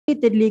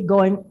repeatedly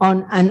going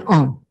on and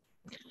on.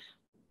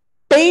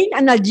 Pain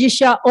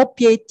analgesia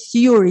opiate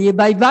theory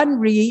by Van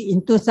Rhee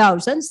in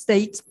 2000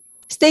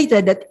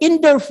 stated that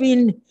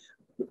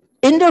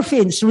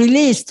endorphins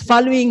released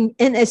following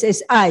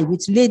NSSI,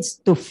 which leads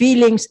to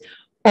feelings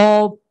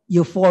of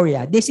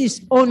euphoria. This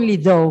is only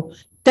though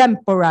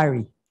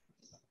temporary.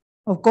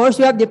 Of course,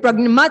 we have the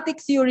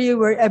pragmatic theory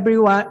where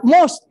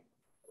most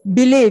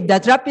believe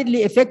that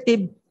rapidly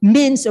effective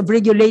means of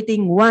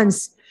regulating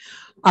one's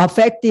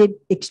affective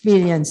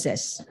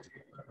experiences.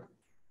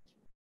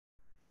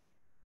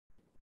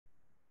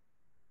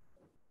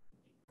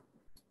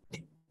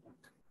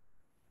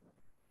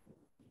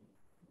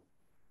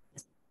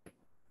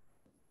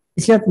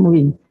 It's not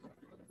moving.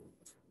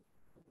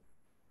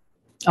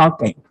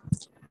 Okay.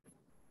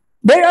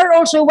 There are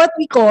also what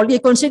we call the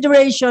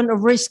consideration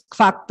of risk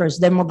factors,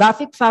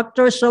 demographic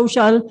factors,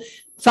 social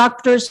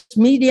factors,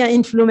 media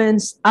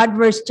influence,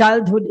 adverse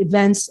childhood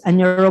events, and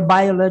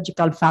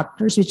neurobiological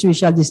factors, which we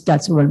shall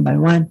discuss one by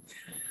one.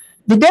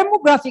 The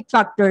demographic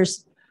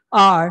factors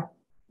are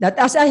that,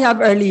 as I have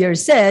earlier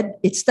said,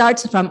 it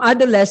starts from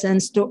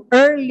adolescence to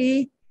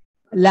early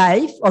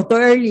life or to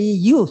early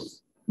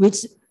youth,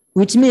 which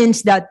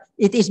means that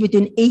it is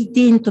between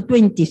 18 to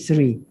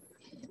 23.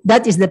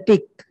 That is the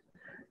peak.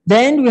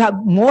 Then we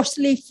have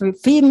mostly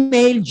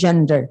female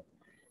gender.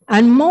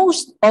 And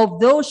most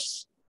of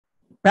those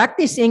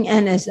practicing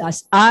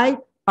NSSI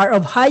are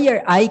of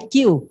higher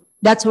IQ.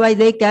 That's why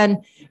they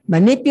can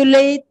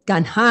manipulate,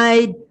 can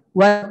hide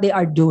what they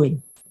are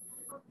doing.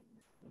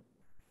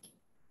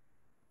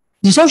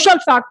 The social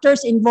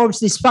factors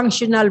involves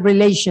dysfunctional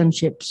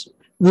relationships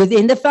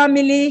within the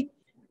family,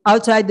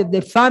 outside of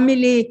the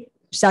family,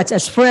 such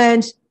as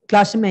friends,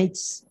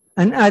 classmates,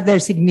 and other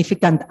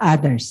significant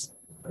others.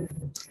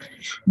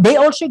 They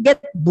also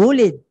get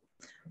bullied.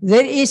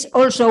 There is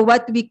also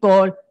what we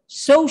call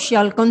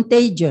social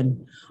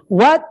contagion.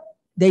 What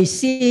they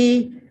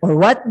see or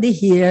what they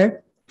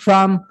hear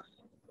from,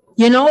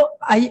 I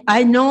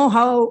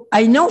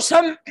know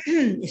some,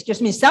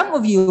 excuse me, some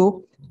of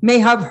you may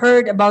have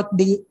heard about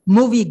the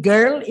movie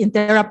Girl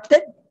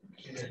Interrupted.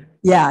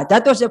 Yeah,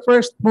 that was the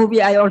first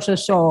movie I also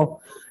saw.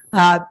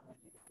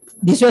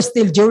 This was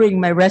still during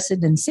my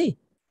residency,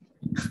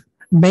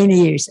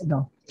 many years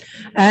ago.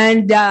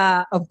 And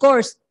of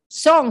course,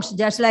 songs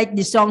just like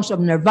the songs of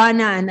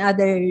Nirvana and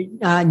other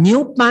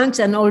new punks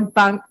and old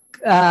punk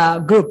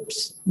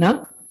groups.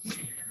 No?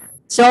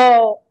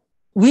 So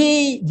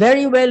we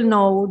very well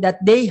know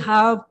that they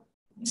have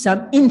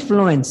some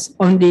influence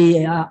on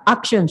the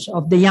actions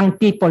of the young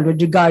people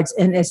with regards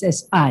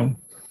NSSI.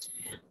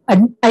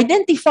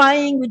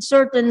 Identifying with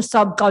certain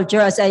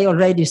subculture, as I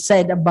already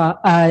said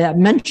about,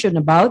 mentioned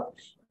about,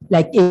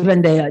 like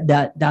even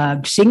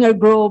the singer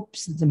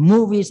groups, the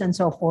movies, and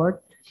so forth.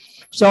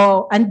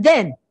 So, and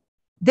then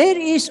there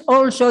is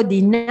also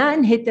the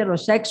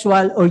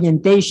non-heterosexual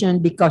orientation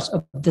because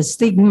of the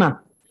stigma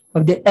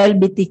of the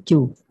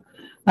LGBTQ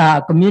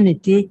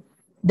community.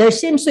 There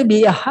seems to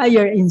be a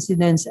higher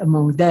incidence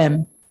among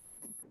them,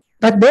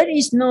 but there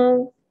is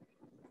no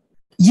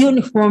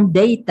uniform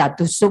data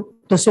to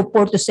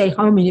support to say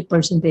how many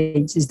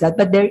percentage is that.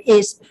 But there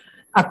is,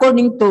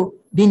 according to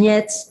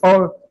vignettes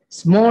or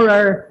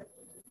smaller,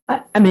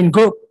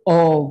 group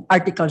of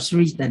articles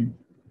written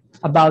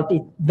about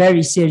it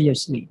very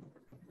seriously.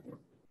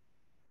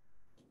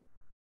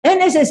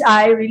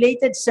 NSSI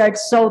related search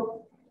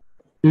so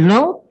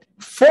note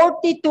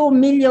 42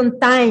 million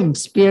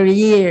times per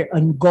year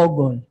on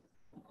Google.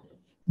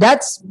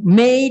 That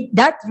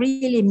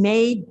really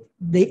made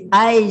the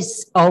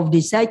eyes of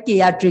the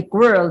psychiatric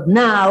world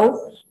now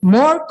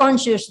more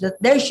conscious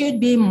that there should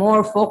be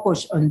more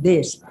focus on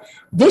this.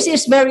 This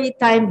is very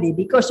timely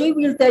because we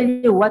will tell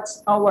you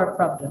what's our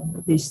problem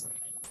with this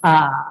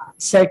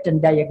certain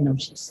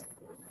diagnosis.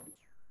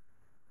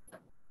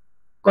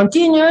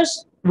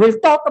 Continues, we'll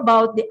talk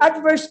about the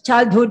adverse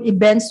childhood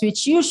events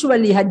which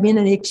usually had been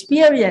an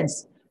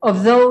experience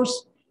of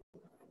those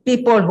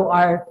people who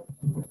are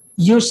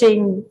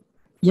using,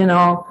 the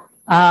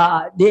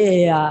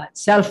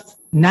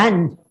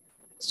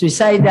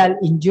non-suicidal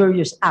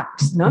injurious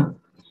acts, no?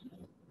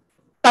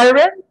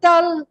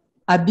 Parental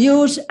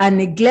abuse and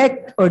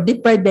neglect or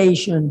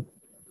deprivation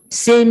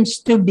seems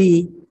to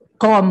be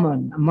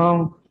common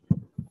among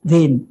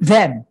them.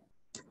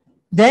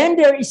 Then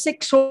there is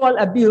sexual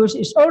abuse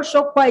is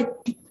also quite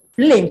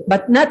linked,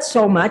 but not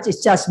so much.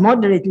 It's just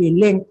moderately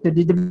linked to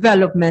the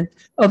development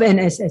of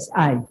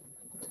NSSI.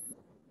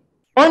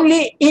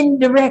 Only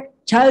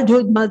indirect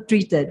childhood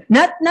maltreated.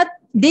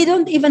 They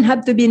don't even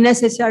have to be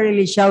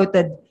necessarily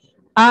shouted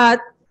at,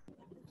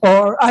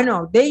 or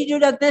they do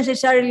not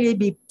necessarily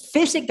be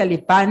physically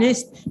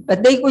punished,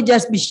 but they could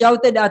just be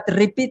shouted at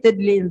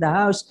repeatedly in the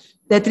house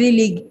that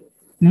really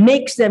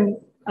makes them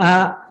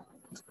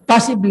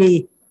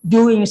possibly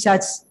doing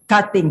such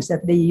cuttings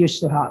that they used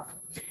to have.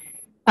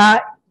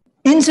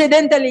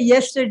 Incidentally,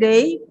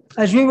 yesterday,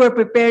 as we were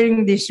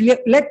preparing this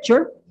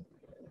lecture,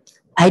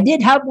 I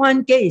did have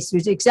one case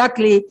which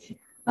exactly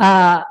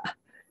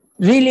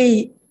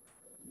really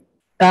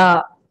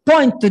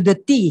point to the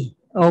T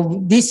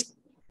of this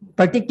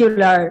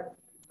particular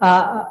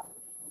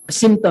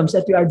symptoms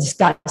that we are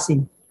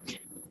discussing.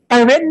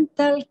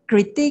 Parental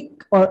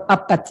critique or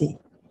apathy.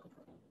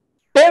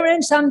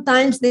 Parents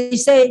sometimes they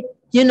say,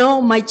 you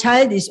know, my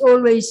child is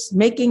always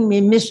making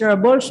me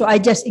miserable, so I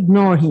just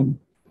ignore him.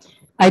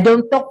 I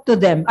don't talk to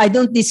them. I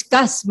don't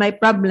discuss my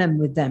problem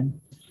with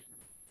them.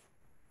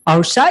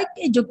 Our psych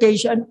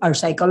education, our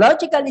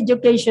psychological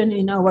education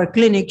in our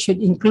clinic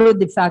should include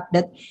the fact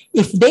that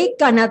if they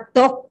cannot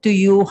talk to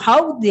you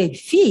how they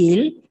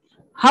feel,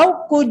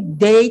 how could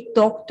they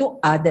talk to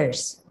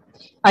others?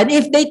 And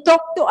if they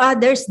talk to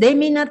others, they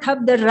may not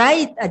have the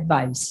right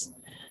advice.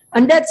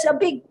 And that's a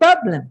big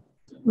problem.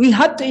 We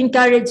have to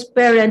encourage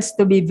parents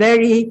to be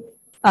very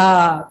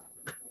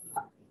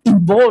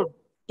involved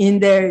in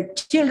their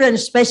children,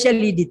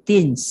 especially the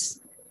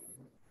teens.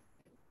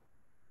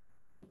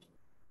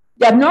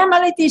 The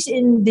abnormalities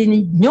in the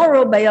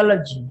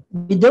neurobiology,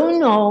 we don't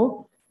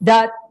know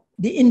that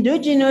the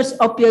endogenous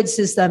opioid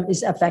system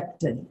is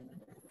affected.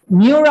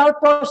 Neural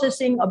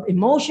processing of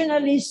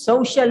emotionally,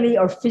 socially,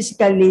 or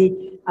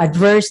physically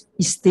adverse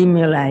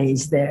stimuli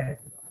is there.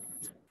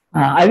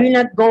 I will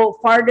not go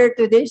further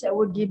to this. I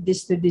will give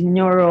this to the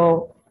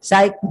neuro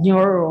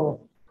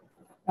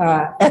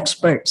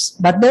experts.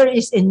 But there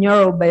is a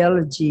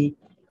neurobiology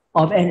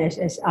of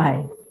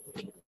NSSI.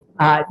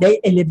 They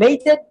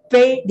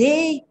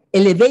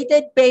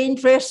elevated pain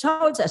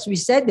thresholds. As we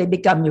said, they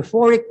become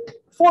euphoric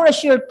for a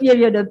short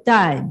period of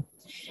time.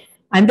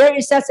 And there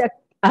is such a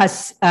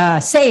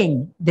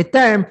saying, the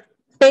term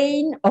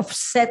pain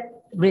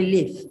offset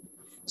relief.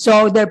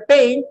 So their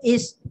pain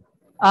is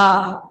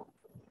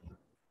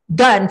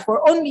done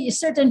for only a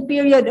certain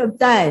period of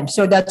time.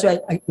 So that's why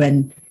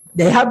when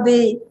they have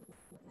the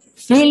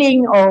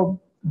feeling of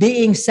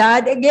being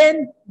sad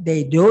again,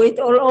 they do it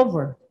all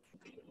over.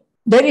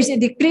 There is a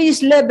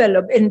decreased level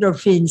of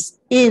endorphins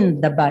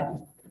in the body.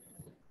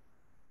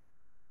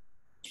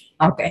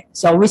 Okay,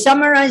 so we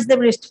summarize the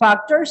risk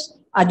factors: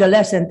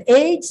 adolescent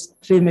age,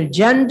 female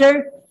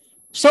gender,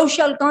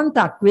 social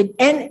contact with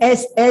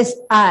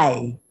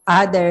NSSI,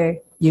 other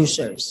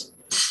users,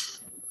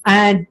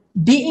 and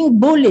being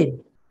bullied.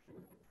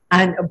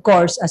 And of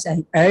course, as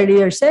I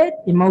earlier said,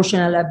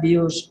 emotional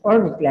abuse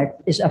or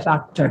neglect is a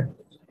factor.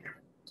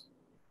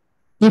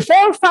 The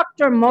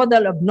four-factor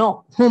model of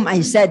Nock, whom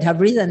I said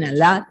have written a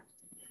lot,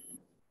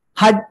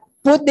 had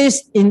put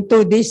this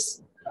into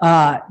these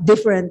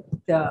different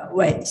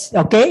ways,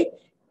 okay?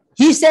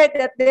 He said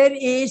that there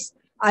is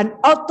an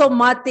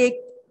automatic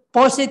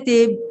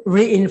positive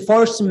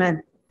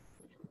reinforcement,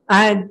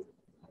 and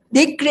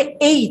they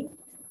create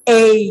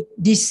a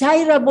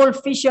desirable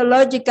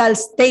physiological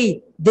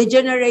state. They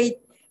generate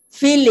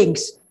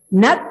feelings,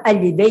 not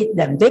elevate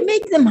them. They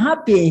make them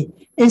happy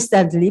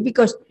instantly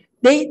because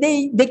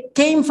they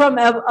came from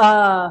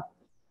a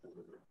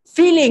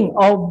feeling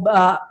of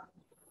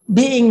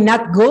being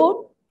not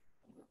good,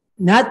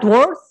 not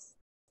worth,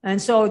 and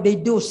so they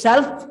do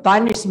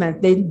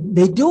self-punishment. They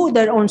do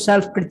their own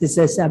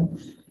self-criticism,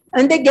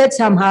 and they get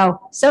somehow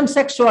some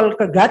sexual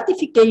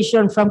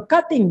gratification from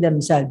cutting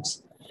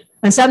themselves.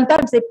 And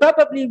sometimes they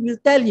probably will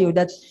tell you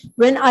that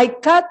when I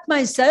cut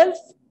myself,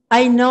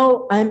 I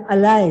know I'm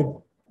alive.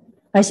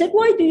 I said,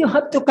 why do you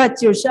have to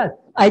cut yourself?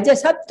 I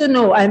just have to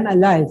know I'm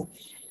alive.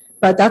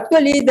 But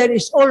actually, there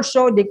is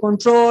also the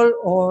control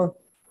or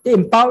the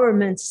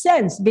empowerment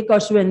sense,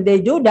 because when they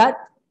do that,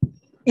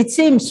 it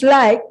seems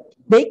like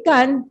they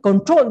can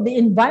control the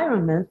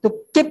environment to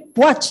keep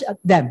watch at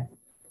them.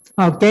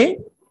 Okay?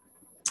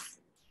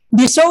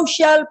 The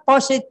social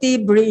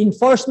positive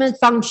reinforcement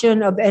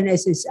function of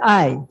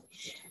NSSI.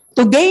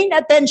 To gain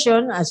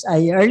attention, as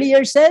I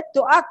earlier said,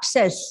 to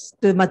access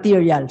to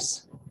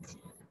materials.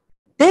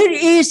 There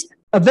is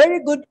a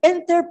very good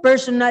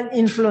interpersonal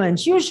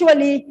influence.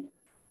 Usually,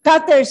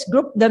 cutters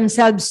group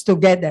themselves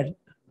together.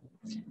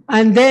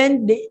 And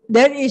then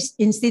there is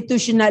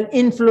institutional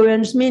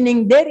influence,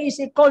 meaning there is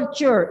a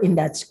culture in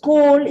that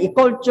school, a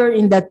culture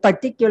in that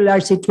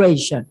particular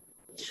situation.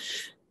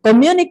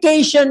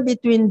 Communication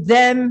between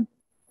them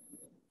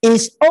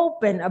is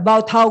open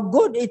about how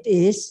good it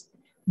is,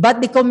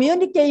 but the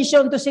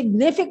communication to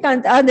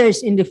significant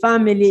others in the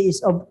family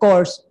is, of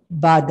course,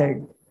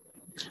 bothered.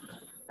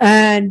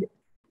 And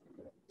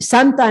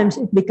sometimes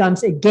it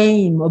becomes a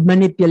game of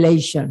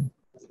manipulation.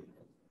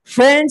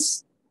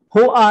 Friends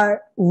who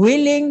are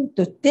willing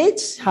to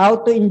teach how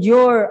to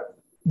endure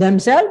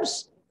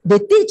themselves, they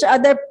teach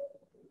other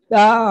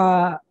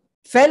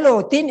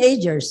fellow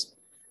teenagers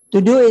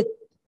to do it.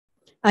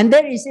 And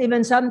there is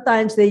even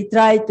sometimes they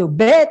try to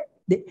bet.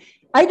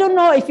 I don't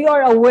know if you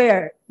are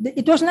aware,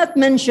 it was not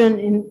mentioned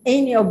in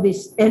any of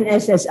this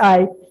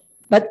NSSI,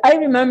 but I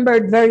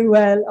remembered very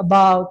well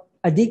about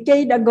a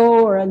decade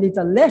ago or a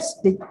little less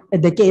a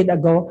decade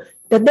ago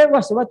that there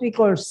was what we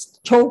call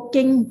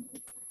choking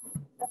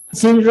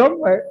syndrome,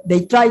 where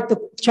they try to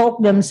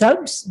choke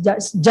themselves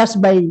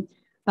just by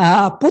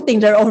putting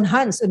their own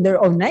hands on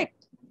their own neck.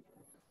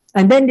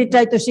 And then they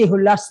try to see who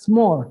lasts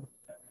more.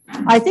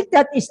 I think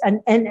that is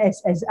an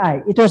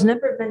NSSI. It was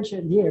never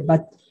mentioned here,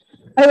 but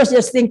I was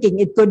just thinking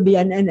it could be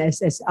an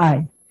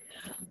NSSI.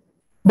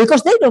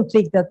 Because they don't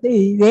think that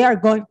they are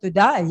going to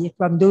die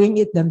from doing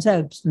it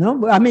themselves.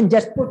 No, I mean,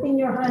 just putting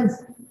your hands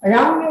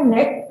around your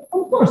neck,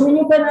 of course, when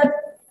you cannot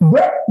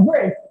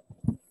breathe,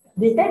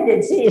 the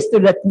tendency is to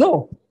let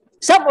go.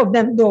 Some of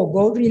them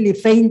go really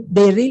faint.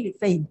 They really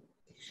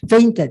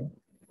fainted.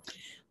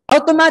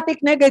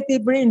 Automatic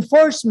negative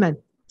reinforcement,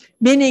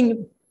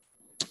 meaning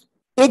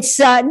it's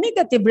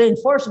negative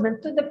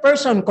reinforcement to the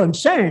person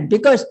concerned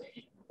because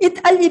it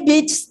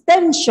alleviates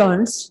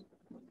tensions,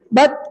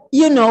 but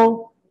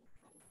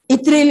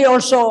it really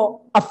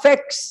also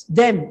affects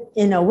them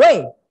in a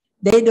way.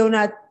 They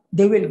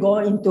will go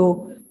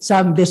into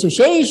some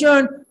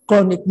dissociation,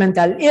 chronic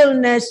mental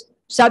illness,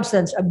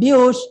 substance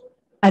abuse,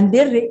 and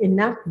they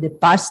reenact the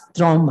past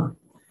trauma.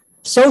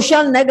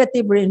 Social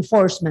negative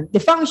reinforcement. The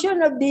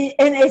function of the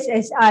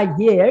NSSI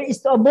here is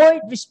to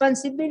avoid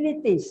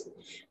responsibilities,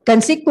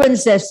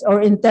 consequences,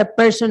 or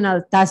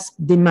interpersonal task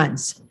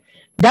demands.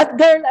 That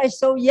girl I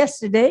saw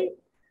yesterday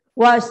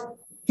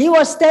he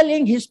was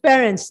telling his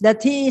parents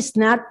that he is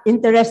not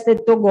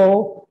interested to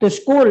go to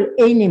school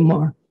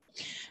anymore.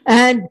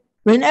 And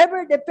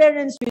whenever the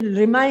parents will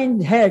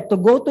remind her to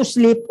go to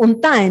sleep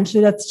on time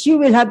so that she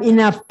will have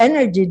enough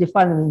energy the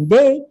following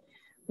day,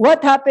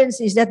 what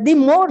happens is that the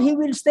more he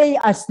will stay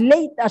as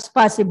late as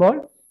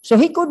possible, so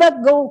he could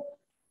not go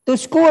to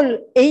school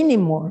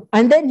anymore.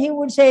 And then he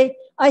would say,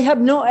 I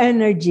have no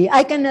energy.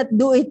 I cannot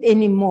do it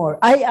anymore.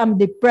 I am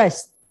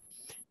depressed.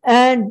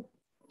 And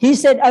he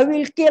said, I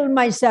will kill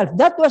myself.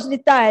 That was the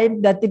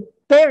time that the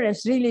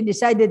parents really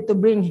decided to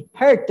bring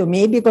her to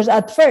me because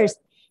at first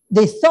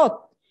they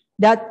thought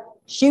that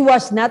she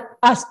was not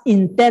as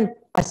intent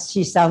as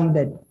she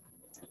sounded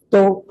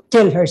to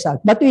kill herself.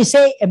 But we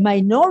say a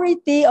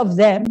minority of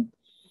them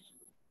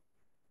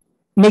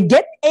may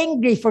get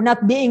angry for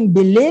not being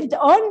believed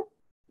on.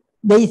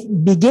 They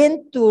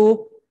begin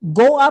to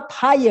go up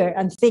higher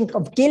and think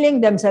of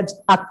killing themselves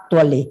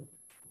actually.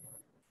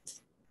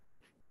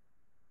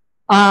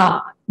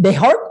 They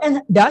hurt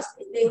and thus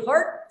they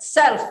hurt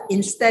self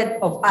instead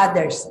of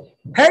others.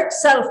 Hurt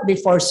self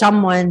before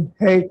someone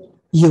hurt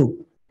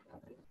you.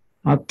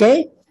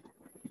 Okay?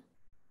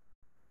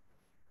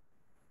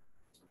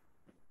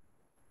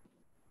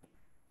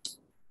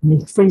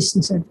 Freeze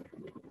inside.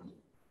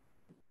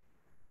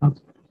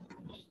 Okay.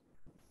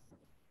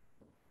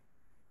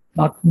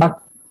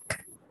 Back.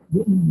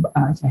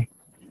 Sorry.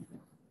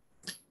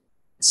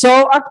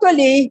 So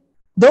actually,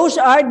 those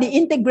are the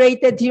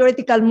integrated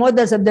theoretical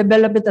models of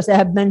development, as I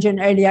have mentioned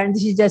earlier. And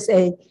this is just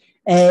a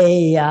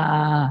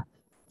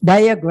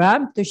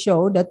diagram to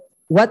show that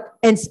what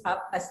ends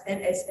up as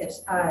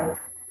NSSI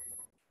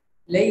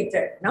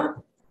later.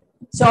 No?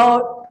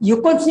 So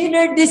you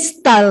consider these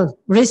style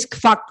risk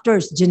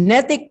factors: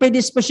 genetic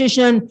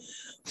predisposition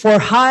for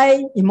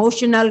high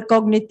emotional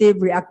cognitive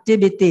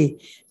reactivity,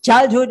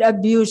 childhood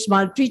abuse,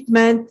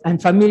 maltreatment, and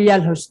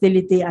familial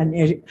hostility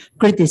and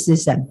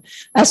criticism.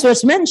 As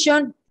was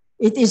mentioned,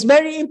 it is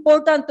very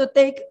important to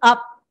take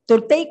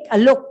a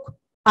look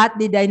at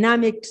the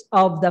dynamics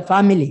of the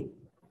family.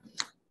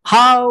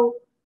 How,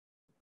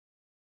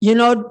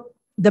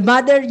 the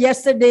mother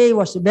yesterday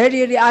was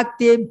very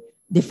reactive.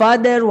 The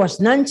father was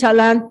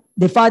nonchalant.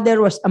 The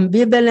father was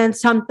ambivalent,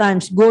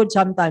 sometimes good,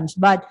 sometimes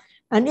bad.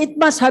 And it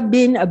must have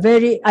been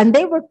and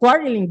they were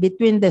quarreling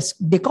between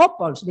the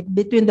couples,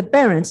 between the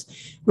parents,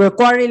 were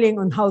quarreling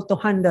on how to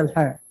handle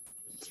her.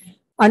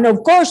 And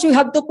of course, you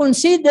have to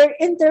consider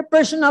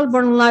interpersonal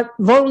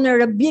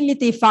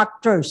vulnerability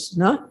factors,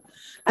 no?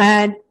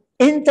 And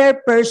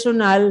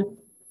interpersonal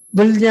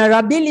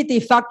vulnerability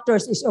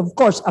factors is, of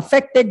course,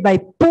 affected by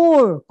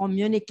poor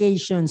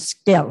communication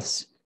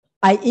skills.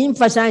 I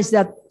emphasized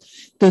that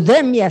to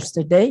them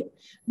yesterday,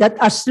 that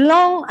as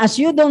long as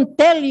you don't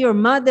tell your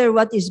mother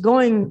what is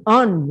going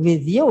on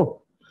with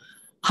you,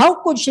 how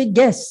could she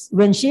guess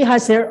when she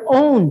has her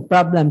own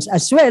problems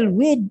as well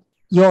with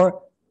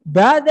your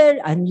brother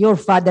and your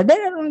father?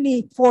 There are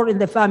only 4 in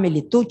the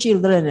family, 2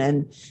 children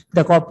and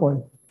the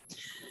couple.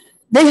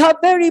 They have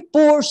very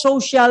poor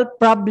social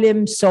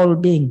problem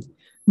solving.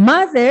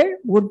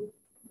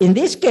 In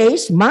this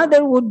case,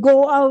 mother would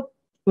go out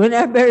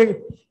whenever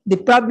the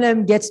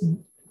problem gets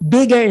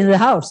bigger in the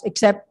house,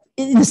 except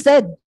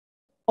instead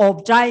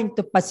of trying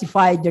to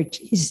pacify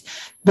his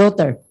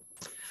daughter.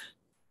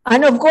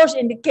 And of course,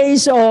 in the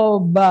case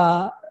of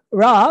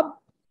Rob,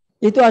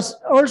 it was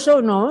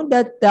also known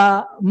that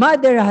the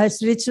mother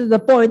has reached to the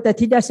point that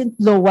he doesn't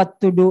know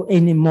what to do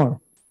anymore.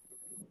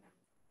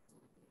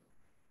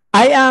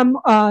 I am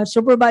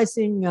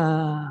supervising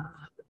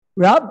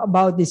Rob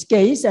about this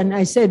case, and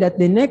I said that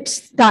the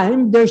next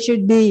time there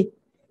should be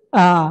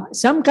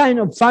some kind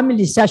of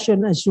family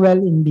session as well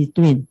in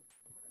between.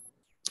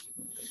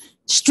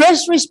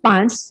 Stress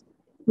response,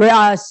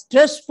 whereas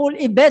stressful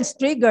events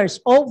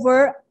triggers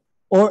over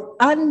or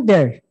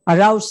under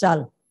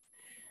arousal.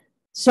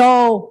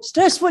 So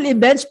stressful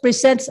events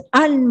presents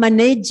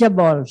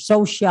unmanageable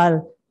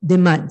social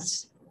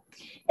demands.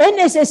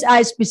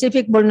 NSSI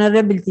specific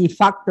vulnerability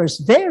factors,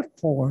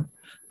 therefore,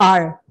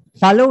 are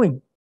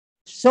following.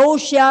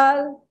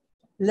 social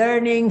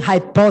learning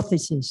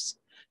hypothesis,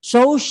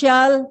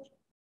 social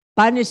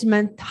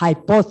punishment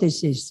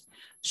hypothesis,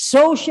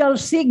 social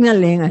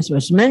signaling, as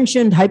was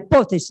mentioned,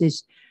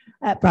 hypothesis,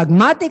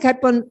 pragmatic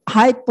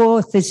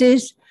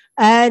hypothesis,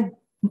 and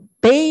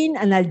pain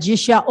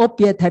analgesia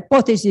opiate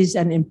hypothesis,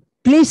 and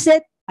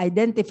implicit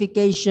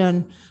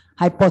identification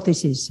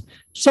hypothesis.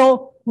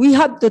 So we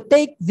have to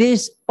take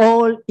this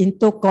all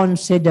into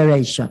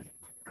consideration.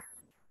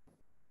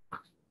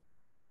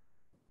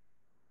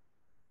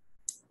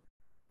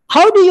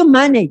 How do you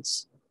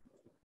manage?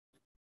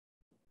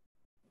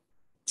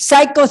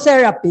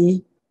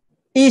 Psychotherapy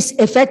is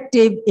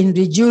effective in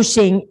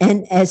reducing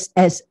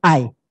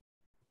NSSI.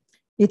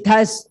 It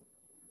has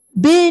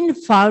been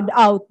found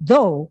out,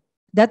 though,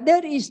 that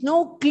there is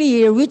no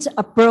clear which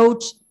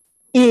approach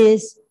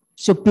is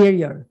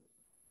superior.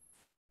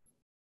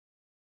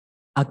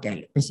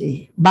 Okay, let's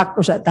see. Back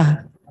to sa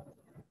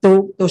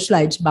two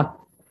slides back.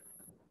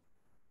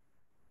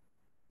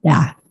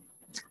 Yeah.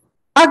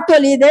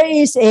 Actually, there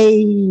is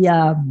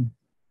a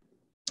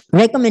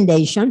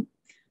recommendation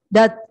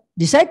that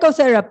the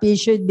psychotherapy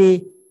should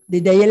be the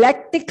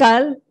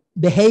dialectical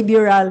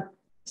behavioral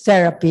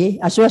therapy,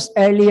 as was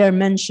earlier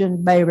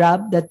mentioned by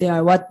Rob, that they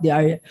are what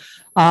they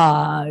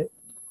are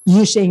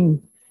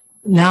using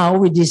now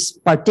with this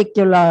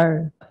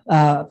particular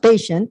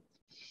patient,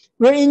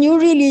 wherein you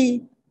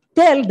really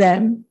tell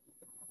them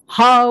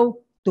how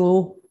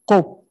to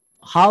cope,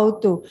 how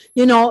to,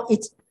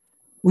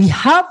 we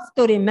have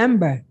to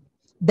remember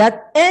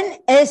that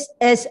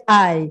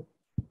NSSI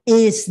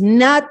is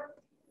not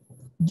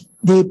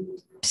the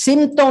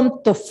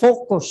symptom to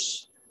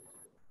focus,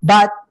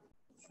 but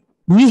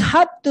we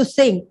have to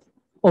think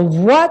of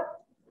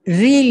what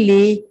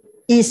really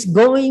is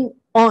going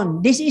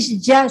on. This is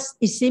just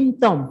a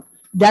symptom,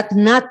 that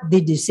not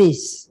the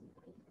disease.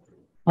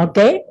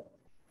 Okay?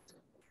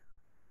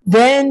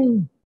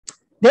 Then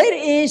there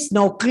is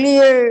no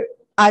clear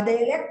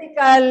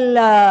dialectical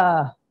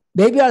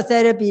behavioral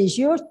therapy is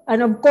used,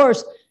 and of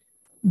course,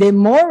 the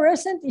more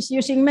recent is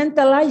using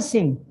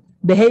mentalizing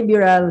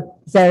behavioral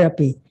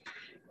therapy.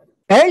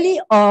 Early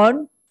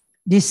on,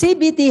 the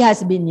CBT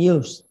has been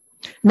used.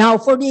 Now,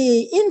 for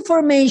the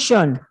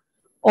information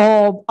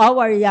of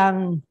our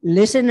young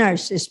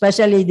listeners,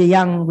 especially the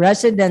young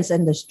residents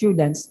and the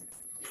students,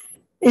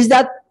 is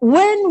that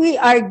when we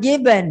are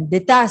given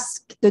the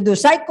task to do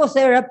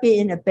psychotherapy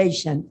in a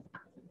patient,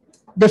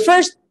 the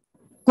first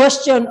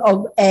question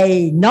of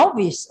a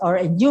novice or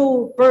a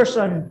new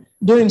person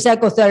doing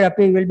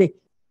psychotherapy will be,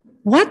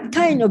 what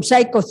kind of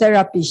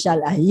psychotherapy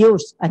shall I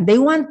use? And they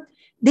want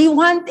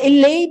a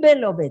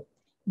label of it.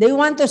 They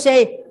want to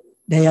say,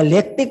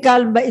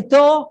 dialectical ba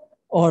ito?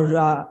 Or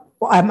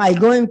am I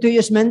going to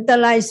use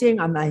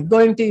mentalizing? Am I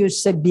going to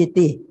use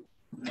CBT?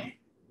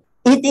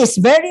 It is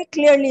very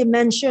clearly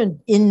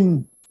mentioned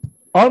in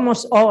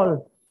almost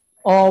all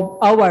of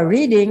our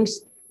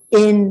readings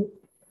in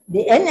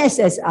the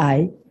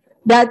NSSI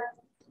that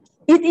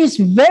it is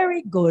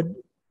very good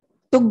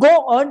to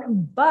go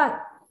on, but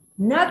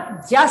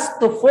not just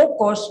to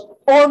focus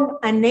on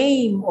a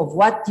name of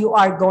what you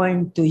are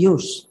going to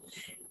use.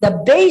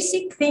 The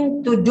basic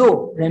thing to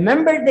do,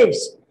 remember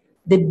this,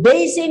 the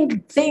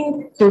basic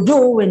thing to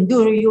do when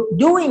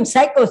doing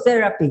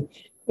psychotherapy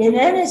in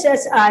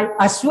NSSI,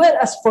 as well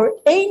as for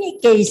any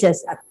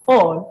cases at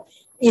all,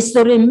 is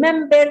to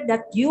remember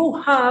that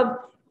you have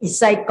a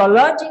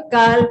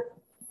psychological,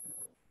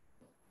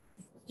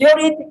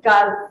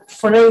 theoretical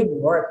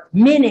framework.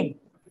 Meaning,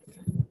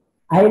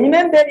 I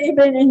remember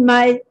even in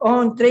my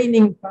own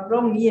training from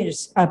long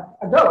years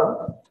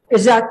ago,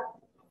 is that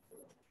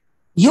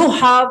you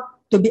have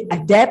to be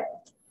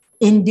adept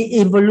in the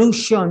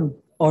evolution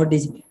or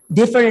the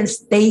different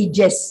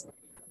stages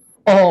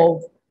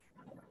of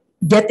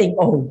getting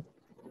old.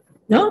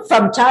 No?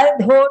 From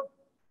childhood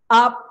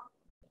up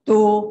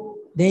to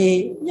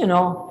the,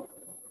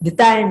 the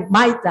time,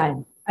 my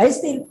time.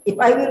 If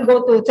I will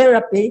go to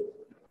therapy,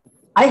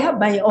 I have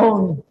my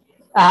own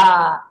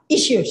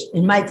issues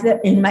in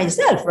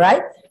myself,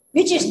 right?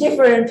 Which is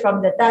different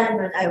from the time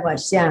when I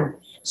was young.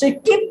 So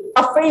keep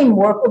a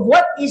framework of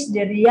what is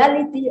the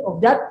reality of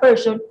that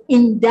person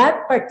in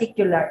that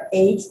particular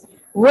age,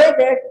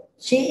 whether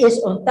she is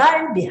on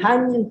time,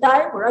 behind in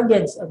time, or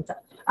against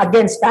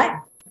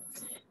time.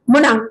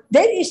 Munang,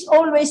 there is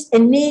always a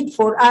need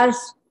for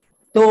us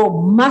to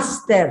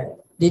master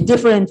the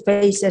different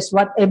phases,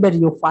 whatever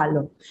you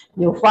follow.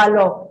 You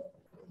follow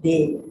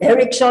the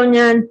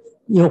Ericksonian,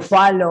 you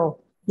follow,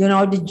 the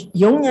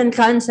Jungian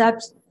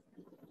concepts.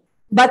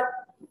 But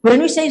when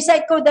we say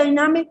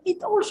psychodynamic,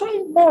 it also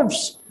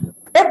involves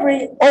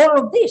all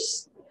of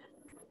this.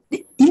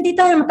 Hindi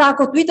tayo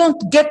matakot. We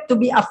don't get to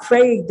be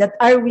afraid that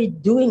are we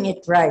doing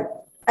it right.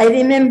 I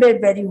remember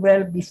very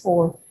well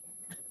before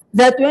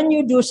that when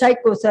you do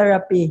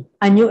psychotherapy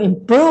and you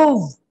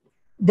improve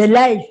the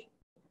life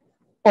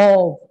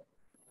of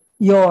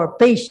your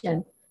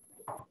patient,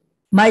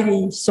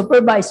 my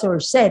supervisor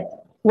said,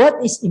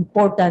 what is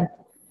important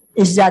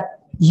is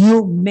that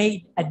you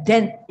made a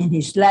dent in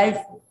his life.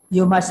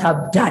 You must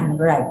have done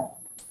right.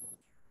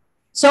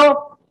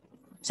 So,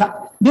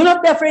 do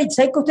not be afraid.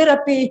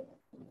 Psychotherapy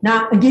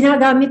na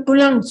ginagamit ko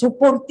lang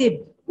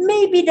supportive.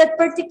 Maybe that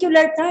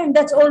particular time,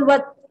 that's all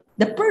what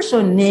the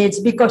person needs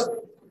because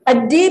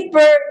a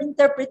deeper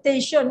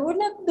interpretation will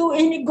not do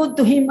any good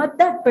to him at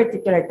that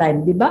particular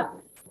time, di ba?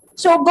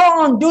 So go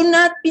on, do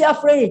not be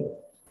afraid.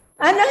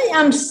 And I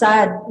am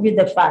sad with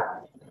the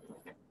fact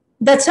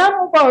that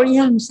some of our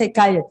young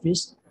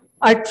psychiatrists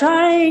are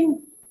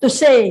trying to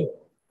say,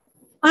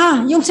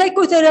 yung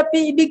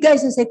psychotherapy ibigay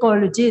sa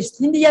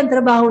psychologist, hindi yan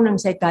trabaho ng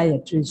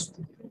psychiatrist.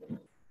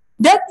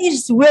 That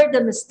is where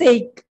the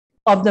mistake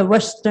of the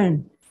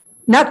Western,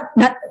 not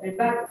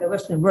the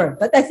Western world,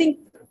 but I think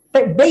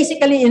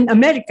basically in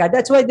America,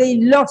 that's why they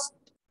lost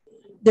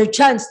their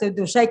chance to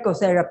do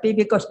psychotherapy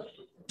because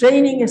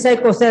training in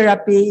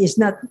psychotherapy is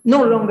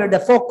no longer the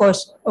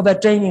focus of a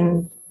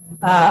training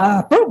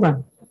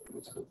program.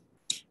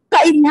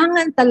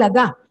 Kailangan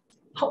talaga.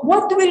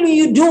 What will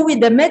you do with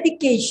the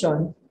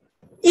medication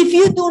if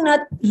you do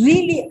not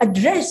really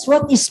address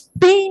what is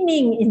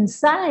paining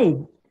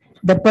inside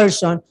the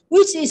person,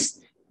 which is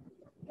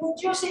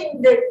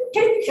producing the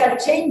chemical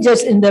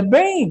changes in the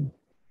brain?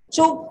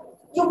 So,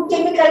 yung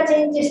chemical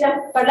changes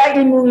lang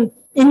palagi mong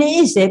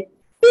iniisip,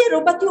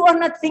 but you are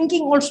not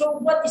thinking also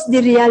what is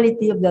the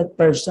reality of that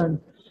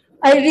person.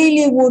 I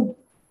really would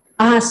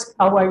ask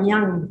our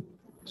young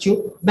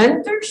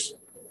mentors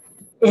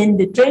in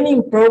the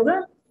training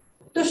program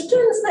to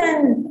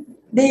strengthen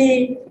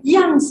the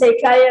young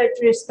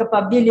psychiatrist's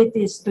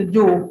capabilities to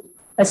do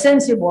a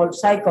sensible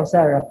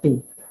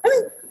psychotherapy. I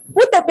mean,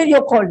 whatever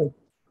you call it.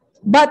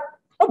 But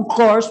of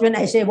course, when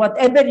I say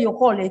whatever you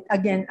call it,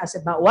 again, as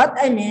about what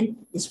I mean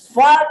is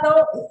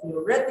follow a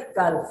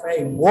theoretical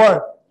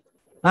framework.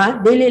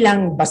 Dili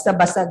lang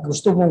basta-basta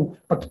gusto mong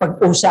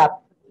pag-usap.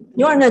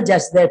 You are not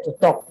just there to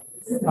talk.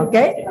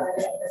 Okay?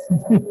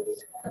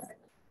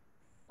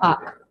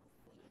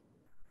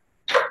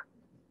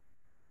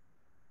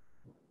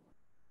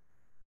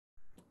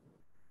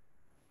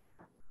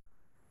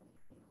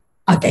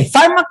 Okay,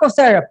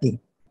 pharmacotherapy.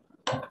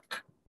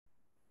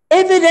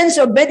 Evidence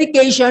of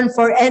medication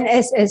for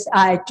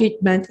NSSI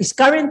treatment is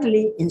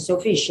currently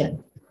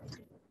insufficient.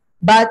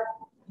 But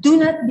do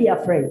not be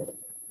afraid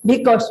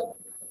because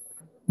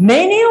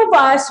many of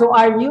us who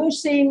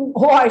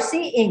are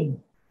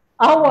seeing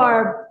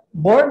our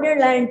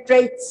borderline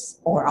traits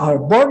or our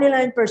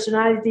borderline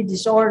personality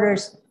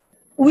disorders,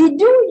 we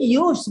do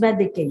use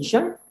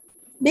medication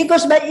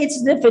because by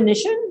its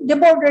definition, the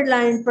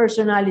borderline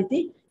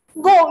personality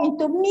go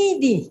into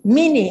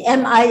mini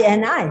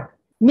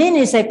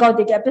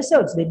psychotic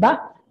episodes, di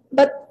ba?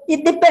 But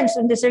it depends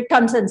on the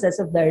circumstances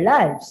of their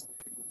lives.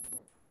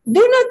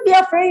 Do not be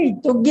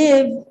afraid to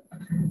give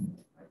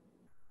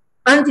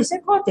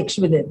antipsychotics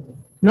with it,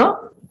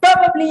 no?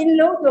 Probably in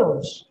low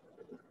dose.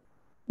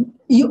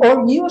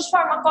 Or use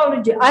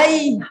pharmacology.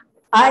 If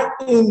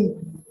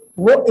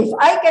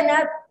I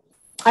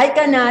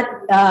cannot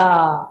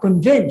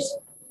convince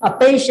a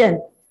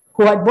patient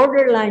who had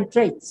borderline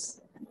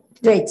traits,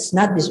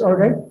 not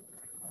disorder,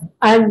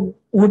 and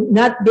would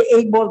not be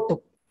able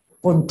to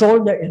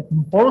control their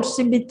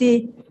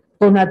impulsivity,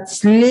 to not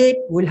sleep,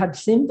 will have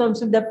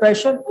symptoms of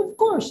depression, of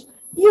course,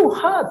 you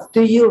have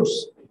to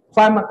use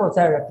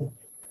pharmacotherapy.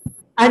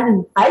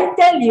 And I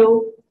tell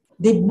you,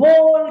 the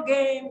ball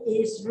game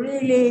is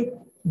really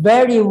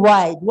very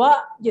wide.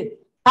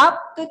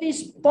 Up to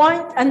this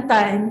point and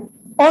time,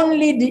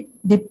 only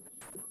the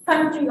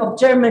country of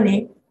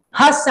Germany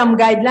has some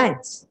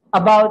guidelines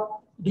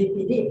about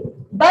BPD.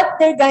 But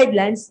their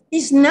guidelines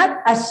is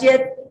not as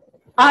yet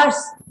as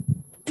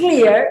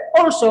clear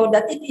also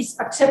that it is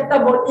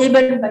acceptable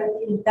even by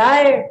the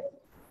entire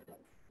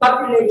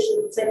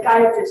population,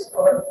 psychiatrists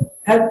or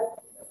health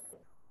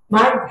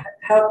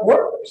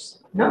workers.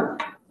 No?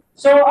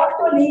 So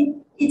actually,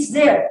 it's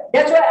there.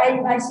 That's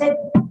why I said,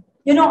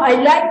 I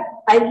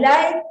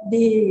like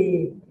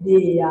the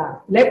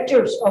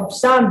lectures of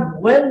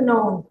some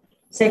well-known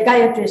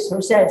psychiatrists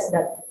who says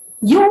that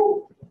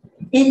you,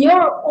 in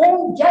your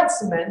own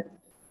judgment,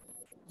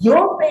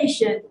 your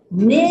patient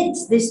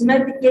needs this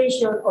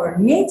medication or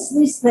needs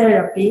this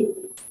therapy.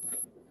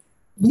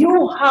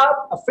 You have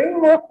a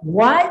framework.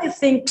 Why you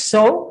think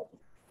so?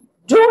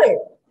 Do it.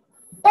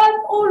 But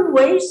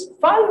always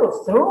follow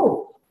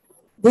through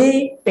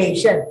the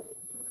patient.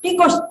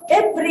 Because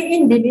every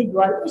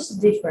individual is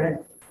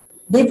different.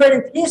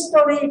 Different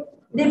history,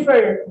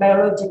 different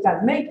biological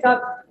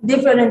makeup,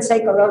 different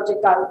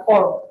psychological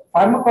or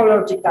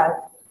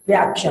pharmacological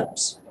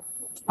reactions.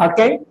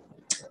 Okay?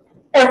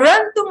 A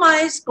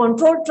randomized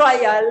control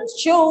trial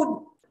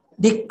showed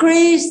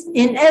decrease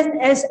in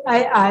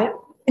SSI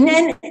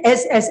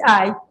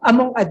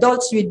among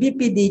adults with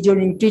BPD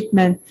during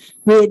treatment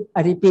with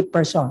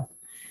aripiprazole.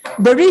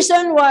 The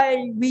reason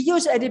why we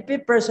use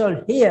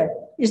aripiprazole here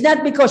is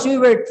not because we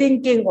were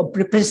thinking of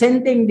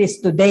representing this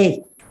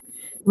today.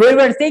 We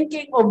were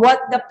thinking of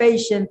what the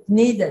patient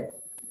needed.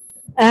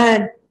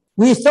 And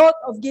we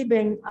thought of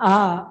giving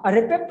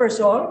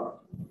aripiprazole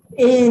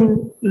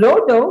in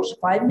low dose,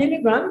 5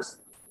 milligrams,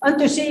 and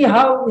to see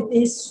how it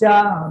is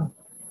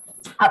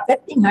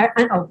affecting her,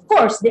 and of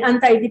course the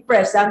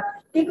antidepressant,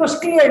 because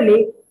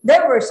clearly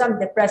there were some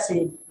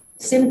depressive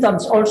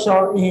symptoms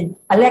also in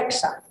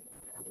Alexa.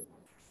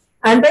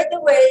 And by the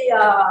way,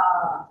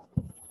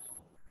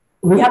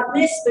 we have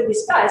missed to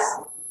discuss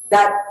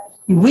that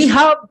we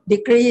have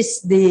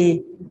decreased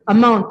the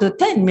amount to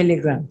 10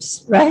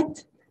 milligrams,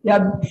 right?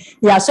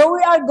 Yeah, so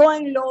we are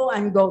going low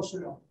and go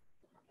slow.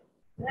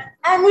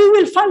 And we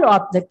will follow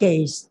up the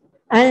case.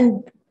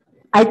 And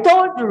I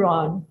told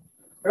Ron,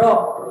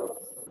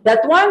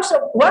 that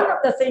one of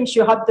the things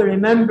you have to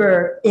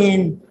remember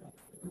in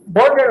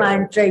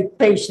borderline trait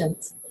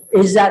patients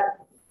is that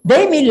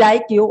they may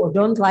like you or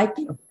don't like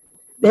you.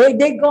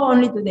 They go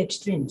only to the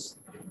extremes.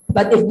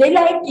 But if they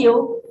like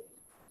you,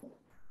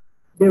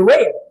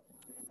 beware,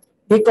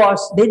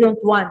 because they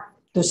don't want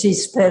to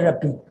cease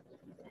therapy.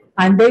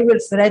 And they will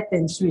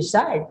threaten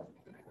suicide.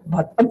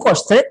 But of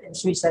course, threaten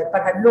suicide.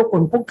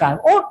 Paghalukon po ka.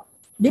 Oh,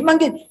 di ba?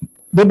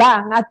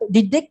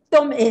 The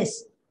dictum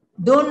is,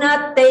 do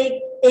not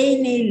take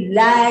any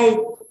light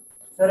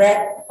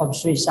threat of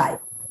suicide.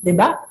 Di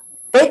ba?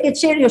 Take it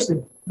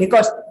seriously.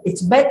 Because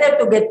it's better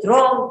to get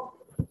wrong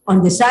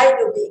on the side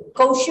of being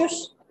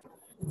cautious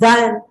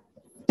than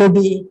to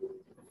be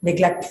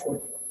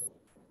neglectful.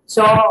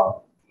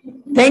 So,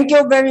 thank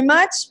you very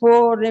much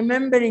for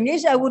remembering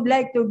this. I would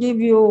like to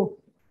give you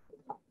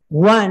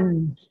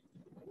one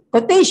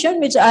quotation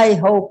which I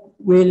hope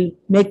will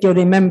make you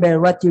remember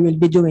what you will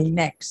be doing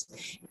next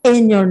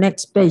in your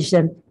next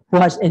patient who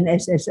has an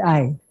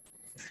SSI.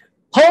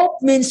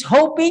 Hope means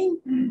hoping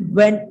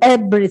when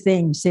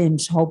everything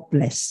seems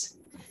hopeless.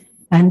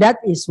 And that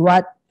is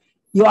what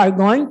you are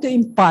going to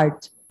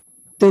impart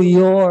to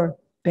your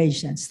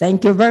patients.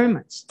 Thank you very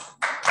much.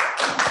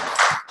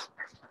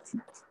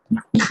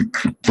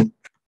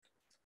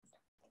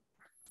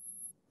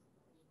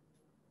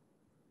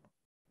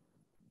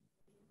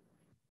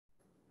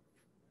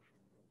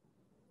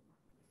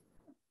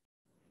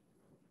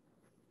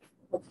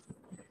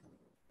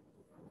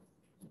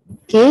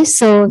 Okay,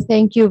 so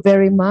thank you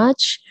very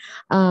much.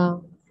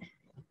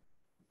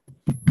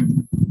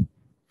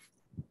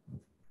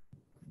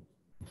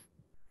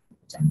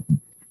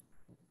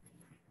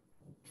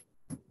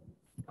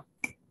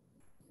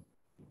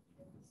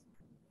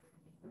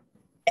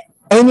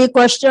 Any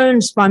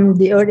questions from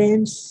the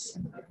audience?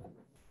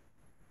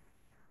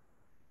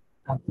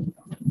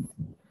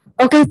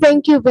 Okay,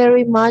 thank you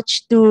very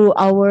much to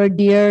our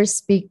dear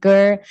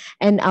speaker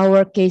and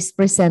our case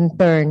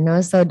presenter,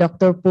 no? So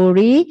Dr.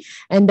 Puri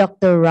and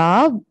Dr.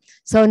 Rob.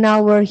 So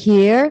now we're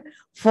here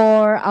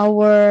for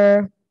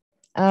our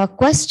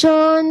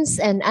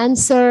questions and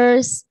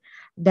answers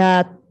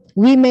that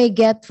we may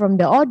get from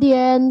the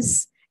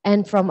audience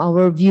and from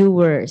our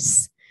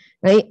viewers.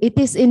 Right? It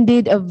is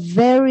indeed a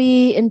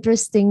very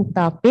interesting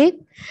topic,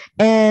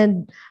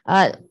 and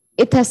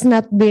it has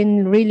not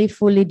been really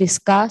fully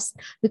discussed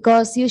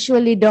because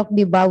usually, Doc,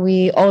 diba,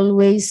 we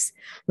always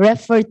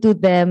refer to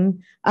them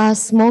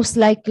as most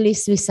likely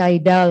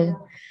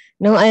suicidal.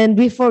 No, and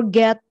we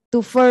forget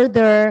to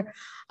further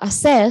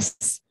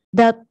assess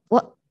that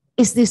what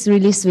is this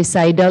really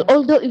suicidal?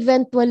 Although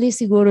eventually,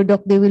 siguro,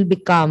 Doc, they will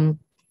become.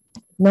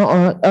 No,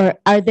 or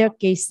are there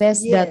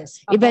cases that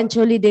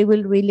eventually they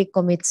will really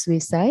commit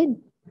suicide?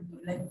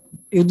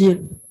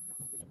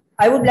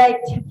 I would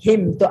like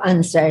him to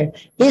answer.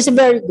 He's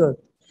very good.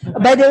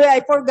 By the way, I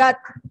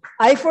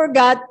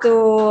forgot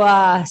to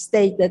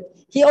state that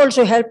he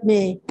also helped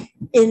me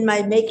in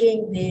my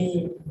making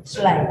the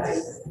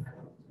slides.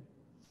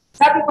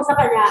 Sabi ko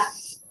sa kanya,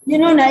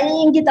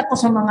 naiinggit ako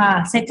sa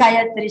mga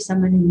psychiatrists sa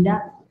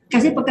Manila.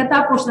 Kasi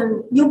pagkatapos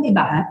ng, yung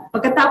iba,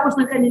 pagkatapos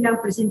ng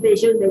kanilang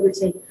presentation, they will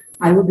say,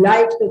 I would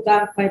like to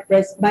thank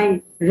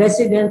my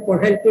resident for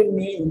helping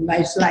me in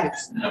my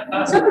slides.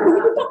 Sabi ko,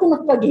 hindi pa ako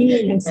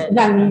magpaghingi ng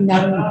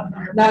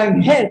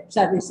help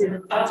sa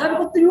resident. Sabi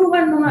ko,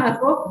 tulungan mo nga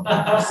ako.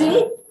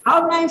 See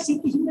how nice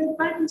it is my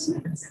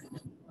slides.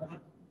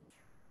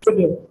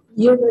 Sige,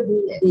 you know the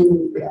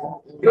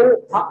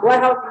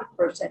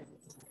 100%.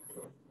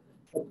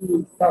 That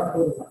we talked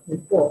about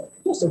before.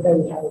 It was a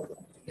very high.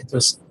 It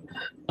was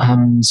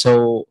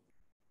so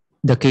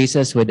the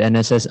cases with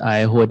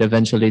NSSI who would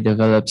eventually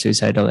develop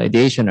suicidal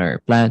ideation or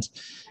plans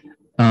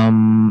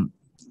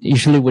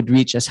usually would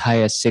reach as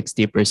high as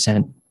 60%.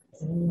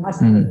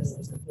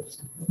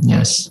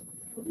 Yes.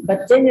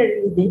 But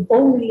generally,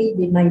 only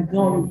the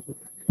minority.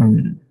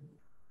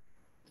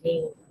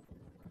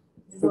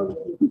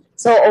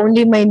 So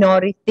only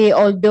minority,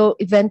 although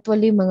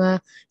eventually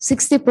mga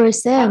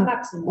 60%,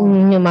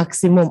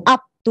 maximum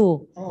up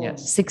to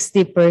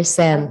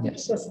 60%.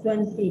 Yes.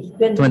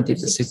 20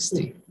 to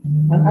 60.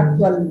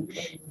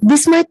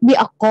 This might be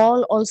a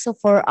call also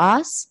for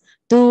us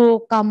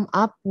to come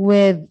up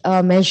with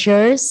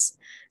measures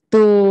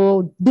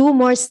to do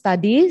more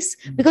studies,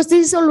 because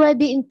this is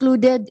already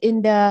included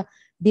in the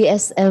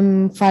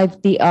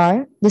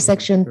DSM-5TR, the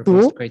section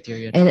 2.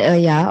 Criteria. And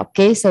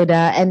so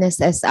the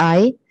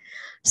NSSI.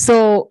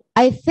 So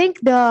I think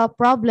the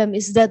problem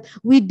is that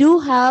we do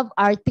have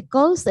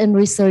articles and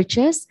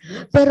researches,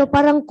 pero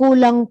parang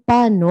kulang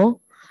pa,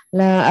 no?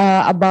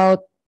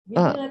 about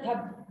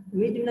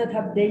we do not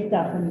have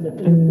data from the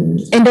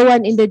Philippines. and the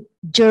one in the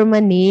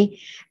Germany,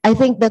 I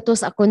think that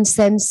was a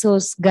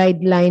consensus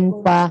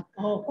guideline pa.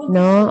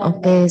 No?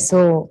 Okay,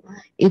 so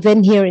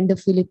even here in the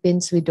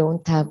Philippines, we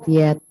don't have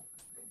yet.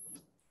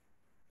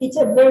 It's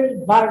a very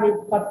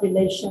varied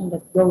population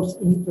that goes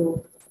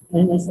into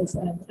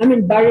NSSI. I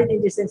mean, varied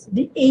in the sense,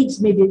 the age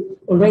may be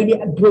already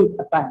agreed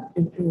upon,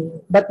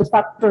 but the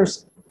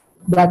factors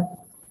that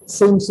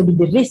seems to be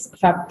the risk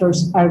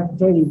factors are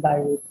very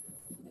varied.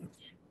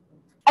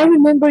 I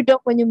remember,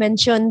 Doc, when you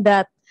mentioned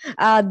that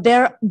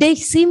they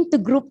seem to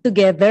group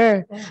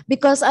together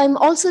because I'm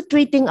also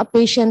treating a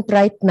patient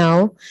right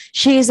now.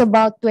 She is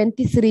about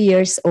 23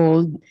 years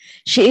old.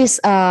 She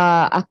is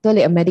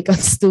actually a medical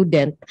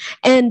student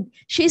and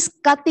she's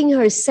cutting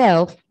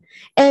herself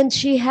and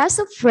she has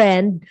a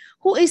friend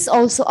who is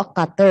also a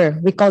cutter.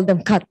 We call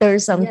them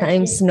cutters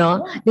sometimes,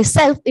 no? They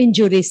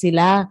self-injury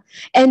sila.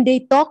 And they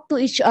talk to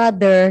each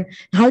other,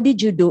 how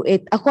did you do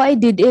it? Ako, I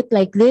did it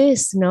like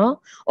this, no?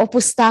 O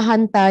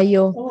pustahan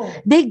tayo.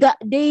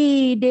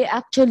 They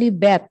actually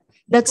bet.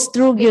 That's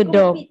true,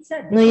 Yudo.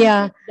 No,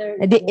 yeah.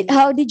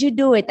 How did you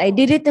do it? I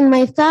did it in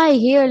my thigh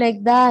here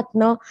like that,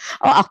 no?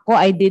 Oh, ako,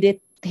 I did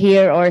it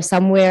here or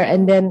somewhere.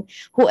 And then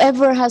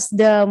whoever has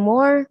the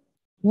more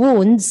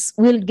wounds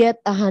will get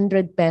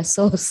 100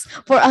 pesos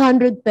for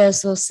 100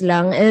 pesos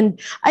lang.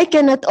 And I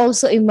cannot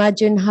also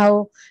imagine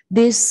how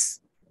this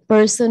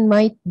person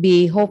might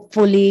be.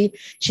 Hopefully,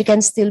 she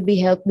can still be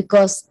helped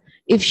because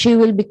if she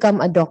will become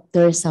a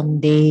doctor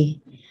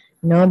someday,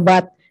 no,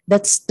 but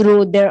that's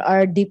true. There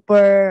are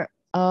deeper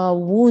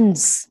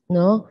wounds,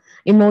 no,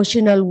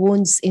 emotional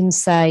wounds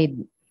inside,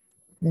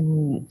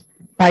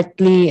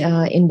 partly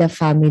in the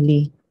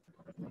family.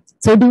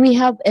 So, do we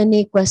have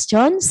any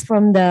questions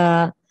from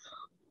the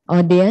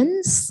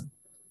audience?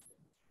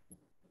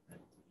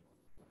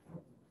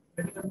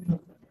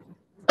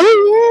 Oh,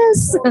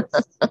 yes.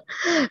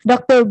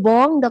 Dr.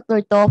 Bong,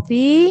 Dr.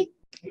 Toffee.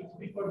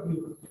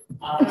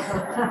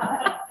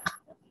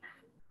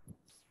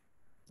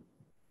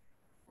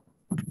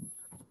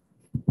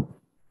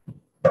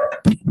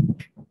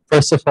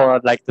 First of all,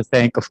 I'd like to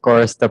thank, of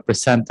course, the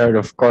presenter,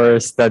 of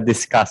course, the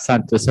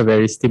discussant. It was a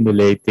very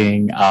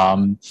stimulating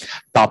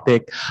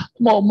topic.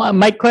 Well,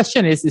 my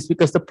question is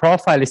because the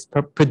profile is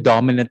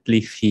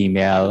predominantly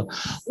female.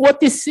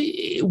 What is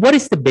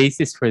the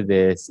basis for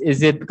this?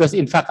 Is it because,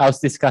 in fact, I was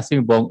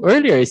discussing Bong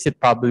earlier, is it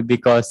probably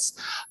because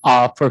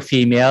for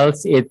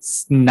females,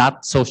 it's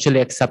not socially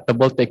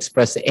acceptable to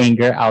express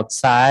anger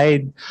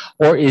outside?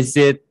 Or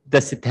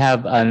does it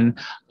have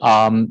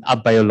a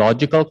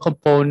biological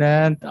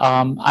component?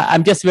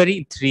 I'm just very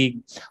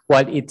intrigued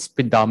while it's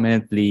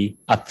predominantly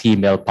a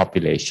female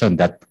population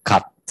that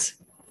cuts.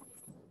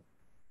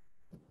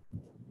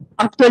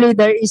 Actually,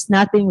 there is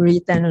nothing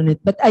written on it,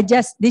 but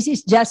this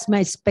is just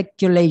my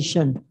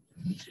speculation.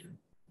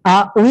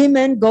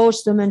 Women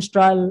goes to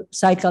menstrual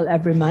cycle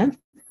every month.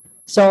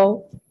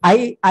 So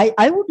I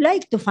would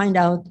like to find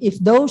out if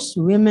those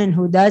women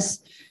who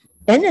does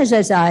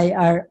NSSI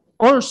are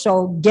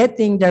also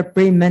getting their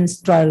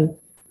premenstrual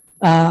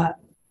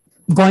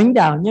going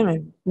down,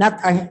 not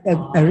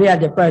a real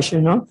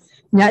depression. No?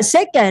 Now,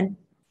 second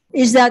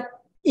is that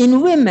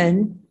in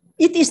women,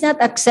 it is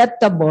not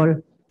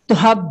acceptable to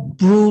have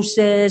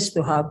bruises,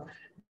 to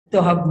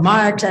have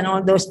marks and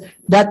all those.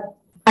 That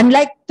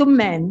unlike to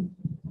men,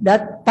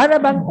 that para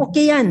bang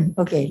okay yan.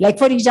 Okay, like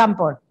for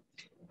example,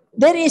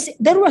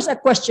 there was a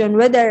question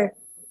whether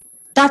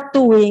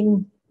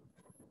tattooing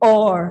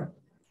or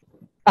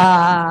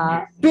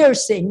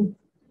piercing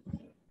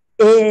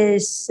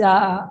is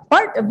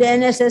part of the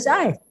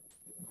NSSI.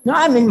 No,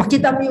 I mean,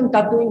 makita mo yung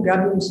tattooing,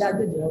 grabe yung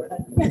shadow.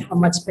 How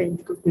much pain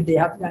could they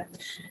have that?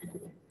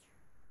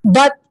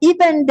 But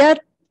even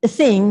that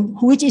thing,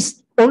 which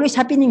is always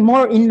happening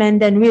more in men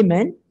than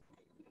women,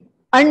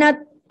 are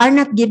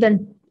not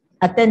given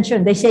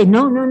attention. They say,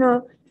 no.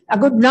 A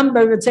good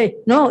number would say,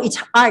 no,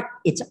 it's art.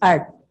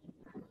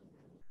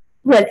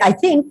 Well, I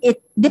think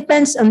it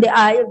depends on the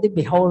eye of the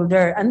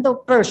beholder and the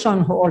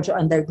person who also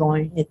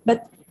undergoing it.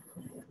 But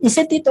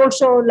isn't it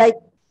also like,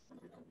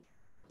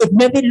 it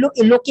may be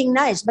looking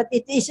nice, but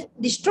it is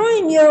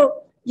destroying your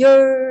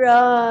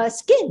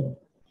skin.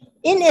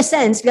 In a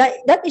sense,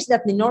 that is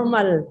not the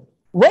normal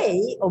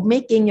way of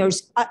making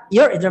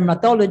you're a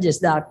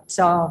dermatologist, that.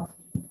 So,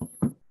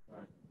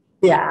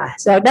 yeah,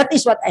 so that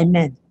is what I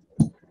meant.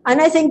 And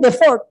I think the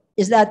fourth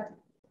is that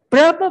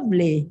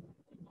probably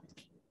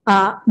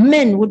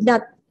men would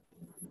not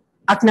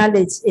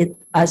acknowledge it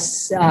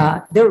as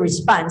their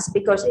response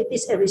because it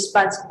is a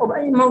response of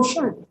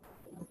emotion.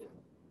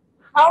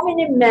 How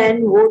many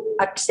men would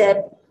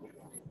accept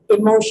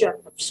emotion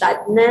of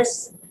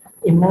sadness,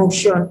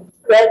 emotion,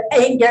 well,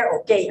 anger,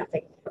 okay na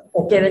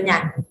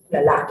yan,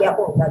 lalaki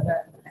ako.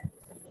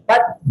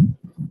 But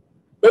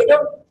they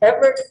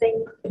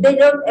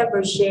don't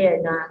ever share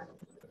na,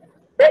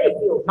 very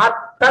few.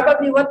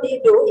 Probably what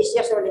they do is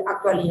just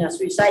actually na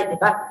suicide,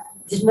 diba?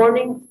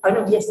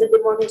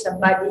 Yesterday morning,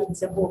 somebody in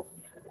Cebu,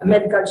 a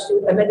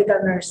medical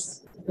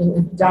nurse,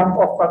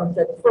 jumped off from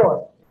the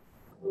floor.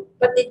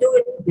 But they do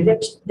it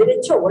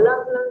diretso,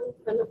 walang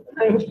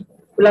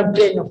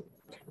pleno.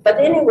 But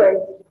anyway,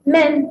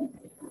 men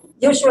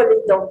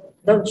usually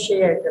don't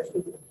share the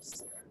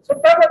feelings. So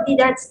probably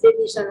that's the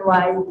reason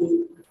why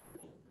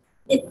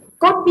it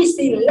could be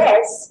still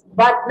less,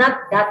 but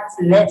not that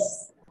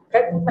less.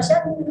 Kahit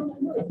masyado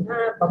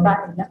na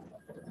babae lang.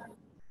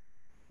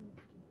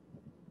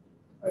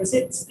 Or is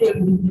it still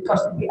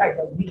because we are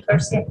the weaker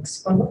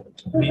sex?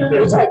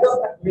 Which I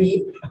don't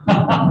agree.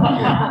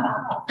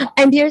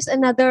 And here's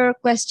another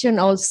question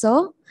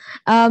also.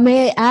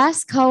 May I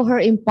ask how her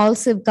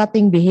impulsive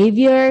cutting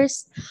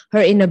behaviors, her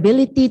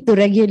inability to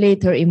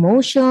regulate her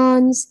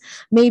emotions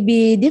may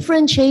be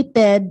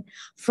differentiated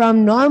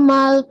from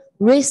normal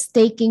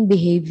risk-taking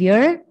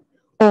behavior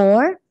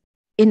or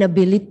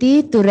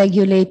inability to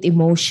regulate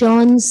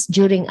emotions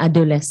during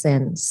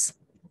adolescence?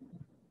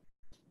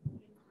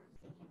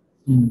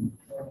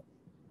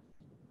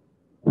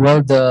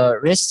 Well, the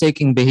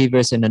risk-taking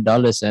behaviors in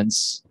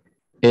adolescence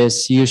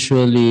is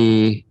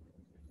usually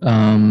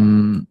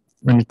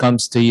when it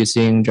comes to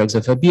using drugs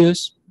of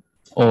abuse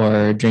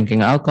or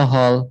drinking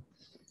alcohol.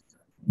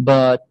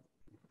 But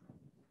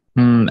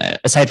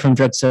aside from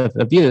drugs of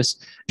abuse,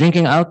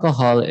 drinking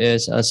alcohol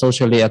is a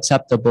socially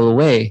acceptable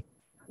way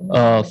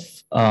of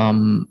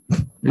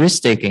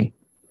risk-taking.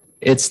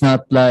 It's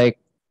not like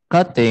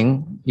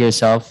cutting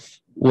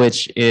yourself,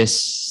 which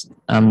is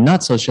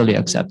not socially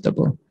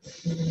acceptable.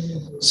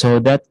 So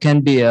that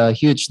can be a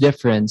huge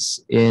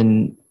difference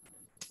in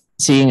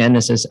seeing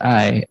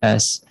NSSI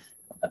as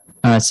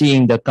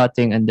seeing the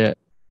cutting and the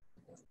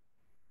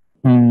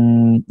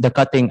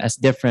cutting as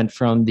different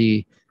from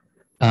the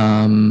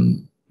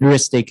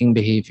risk-taking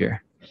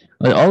behavior.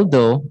 But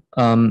although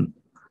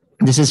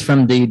this is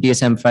from the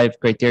DSM-5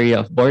 criteria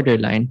of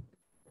borderline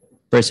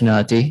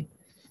personality,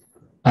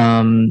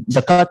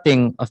 the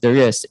cutting of the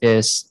wrist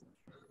is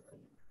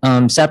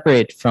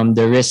separate from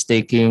the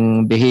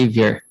risk-taking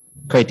behavior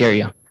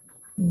criteria.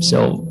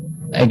 So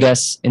I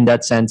guess in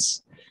that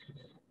sense,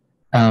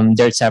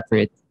 they're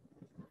separate.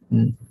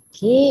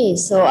 Okay,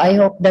 so I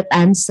hope that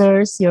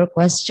answers your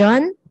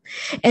question.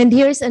 And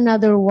here's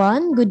another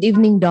one. Good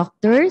evening,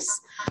 doctors.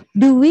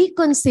 Do we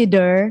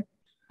consider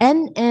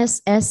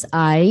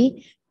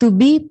NSSI to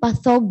be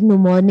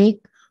pathognomonic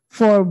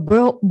for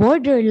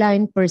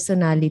borderline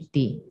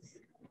personality?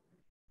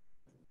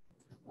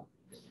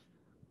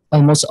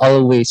 Almost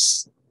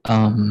always,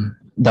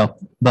 doc.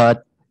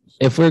 But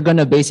if we're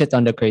gonna base it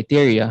on the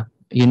criteria,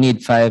 you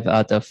need 5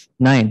 out of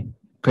 9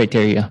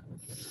 criteria.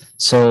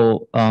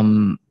 So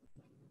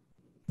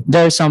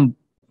there are some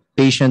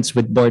patients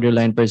with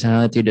borderline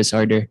personality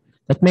disorder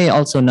that may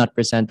also not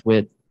present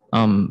with